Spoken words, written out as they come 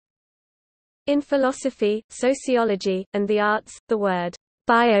In philosophy, sociology, and the arts, the word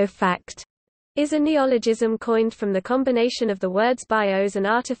biofact is a neologism coined from the combination of the words bios and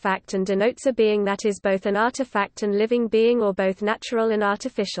artifact and denotes a being that is both an artifact and living being or both natural and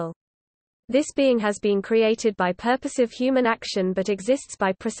artificial. This being has been created by purposive human action but exists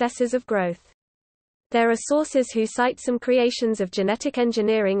by processes of growth. There are sources who cite some creations of genetic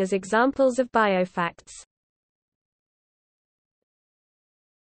engineering as examples of biofacts.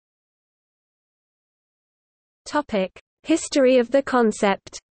 History of the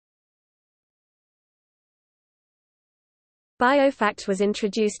concept. Biofact was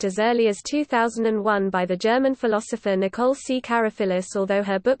introduced as early as 2001 by the German philosopher Nicole C. Karafyllis, although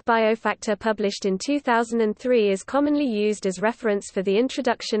her book Biofactor, published in 2003, is commonly used as reference for the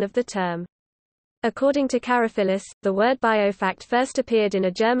introduction of the term. According to Karafyllis, the word biofact first appeared in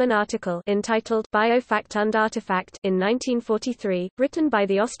a German article entitled Biofact und Artefakt in 1943, written by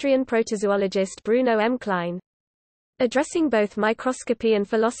the Austrian protozoologist Bruno M. Klein. Addressing both microscopy and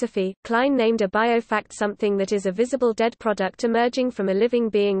philosophy, Klein named a biofact something that is a visible dead product emerging from a living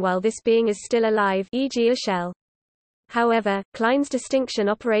being while this being is still alive, e.g. a shell. However, Klein's distinction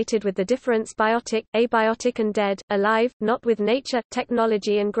operated with the difference biotic, abiotic and dead, alive, not with nature,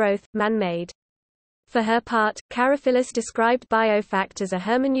 technology and growth, man-made. For her part, Karafyllis described biofact as a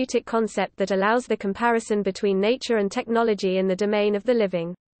hermeneutic concept that allows the comparison between nature and technology in the domain of the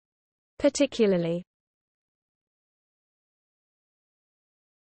living. Particularly,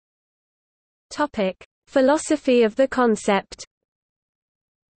 philosophy of the concept.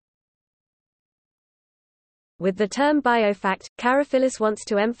 With the term biofact, Karafyllis wants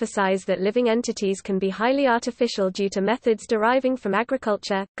to emphasize that living entities can be highly artificial due to methods deriving from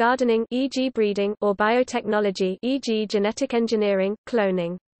agriculture, gardening, e.g. breeding, or biotechnology, e.g. genetic engineering,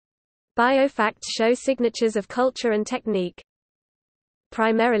 cloning. Biofacts show signatures of culture and technique.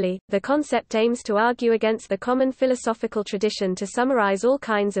 Primarily, the concept aims to argue against the common philosophical tradition to summarize all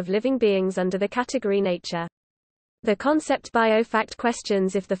kinds of living beings under the category nature. The concept biofact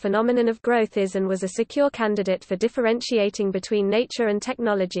questions if the phenomenon of growth is and was a secure candidate for differentiating between nature and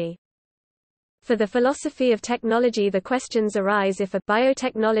technology. For the philosophy of technology, the questions arise if a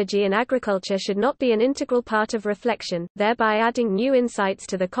biotechnology in agriculture should not be an integral part of reflection, thereby adding new insights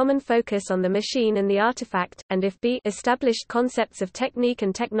to the common focus on the machine and the artifact, and if established concepts of technique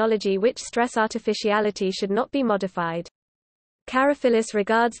and technology which stress artificiality should not be modified. Karafyllis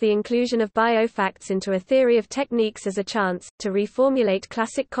regards the inclusion of biofacts into a theory of techniques as a chance to reformulate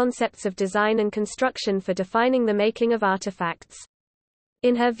classic concepts of design and construction for defining the making of artifacts.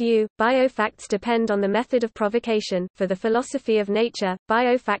 In her view, biofacts depend on the method of provocation. For the philosophy of nature,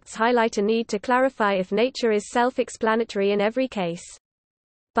 biofacts highlight a need to clarify if nature is self-explanatory in every case.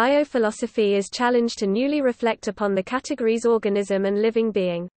 Biophilosophy is challenged to newly reflect upon the categories organism and living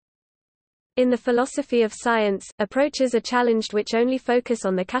being. In the philosophy of science, approaches are challenged which only focus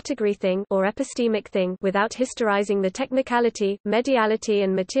on the category thing or epistemic thing without historizing the technicality, mediality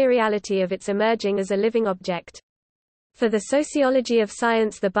and materiality of its emerging as a living object. For the sociology of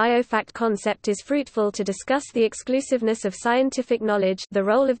science, the biofact concept is fruitful to discuss the exclusiveness of scientific knowledge, the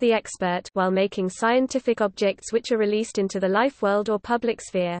role of the expert, while making scientific objects which are released into the life world or public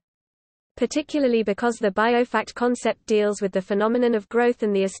sphere. Particularly because the biofact concept deals with the phenomenon of growth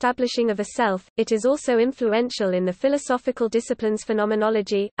and the establishing of a self, it is also influential in the philosophical disciplines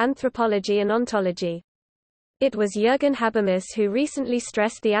phenomenology, anthropology and ontology. It was Jürgen Habermas who recently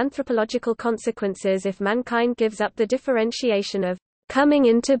stressed the anthropological consequences if mankind gives up the differentiation of coming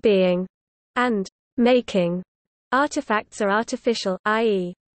into being and making. Artifacts are artificial,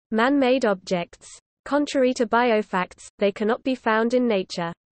 i.e., man-made objects. Contrary to biofacts, they cannot be found in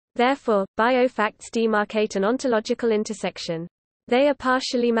nature. Therefore, biofacts demarcate an ontological intersection. They are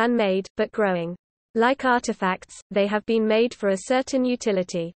partially man-made, but growing. Like artifacts, they have been made for a certain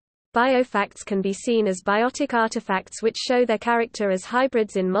utility. Biofacts can be seen as biotic artifacts which show their character as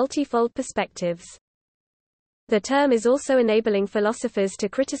hybrids in multifold perspectives. The term is also enabling philosophers to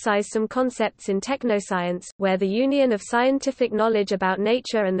criticize some concepts in technoscience, where the union of scientific knowledge about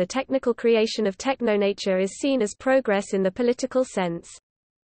nature and the technical creation of technonature is seen as progress in the political sense.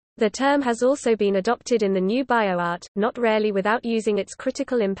 The term has also been adopted in the new bioart, not rarely without using its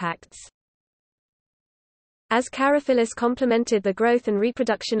critical impacts. As Karafyllis complemented the growth and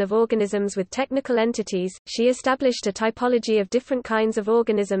reproduction of organisms with technical entities, she established a typology of different kinds of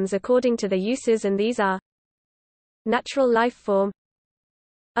organisms according to their uses, and these are natural life form,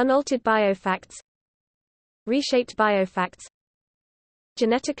 unaltered biofacts, reshaped biofacts,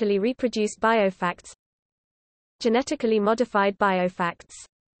 genetically reproduced biofacts, genetically modified biofacts.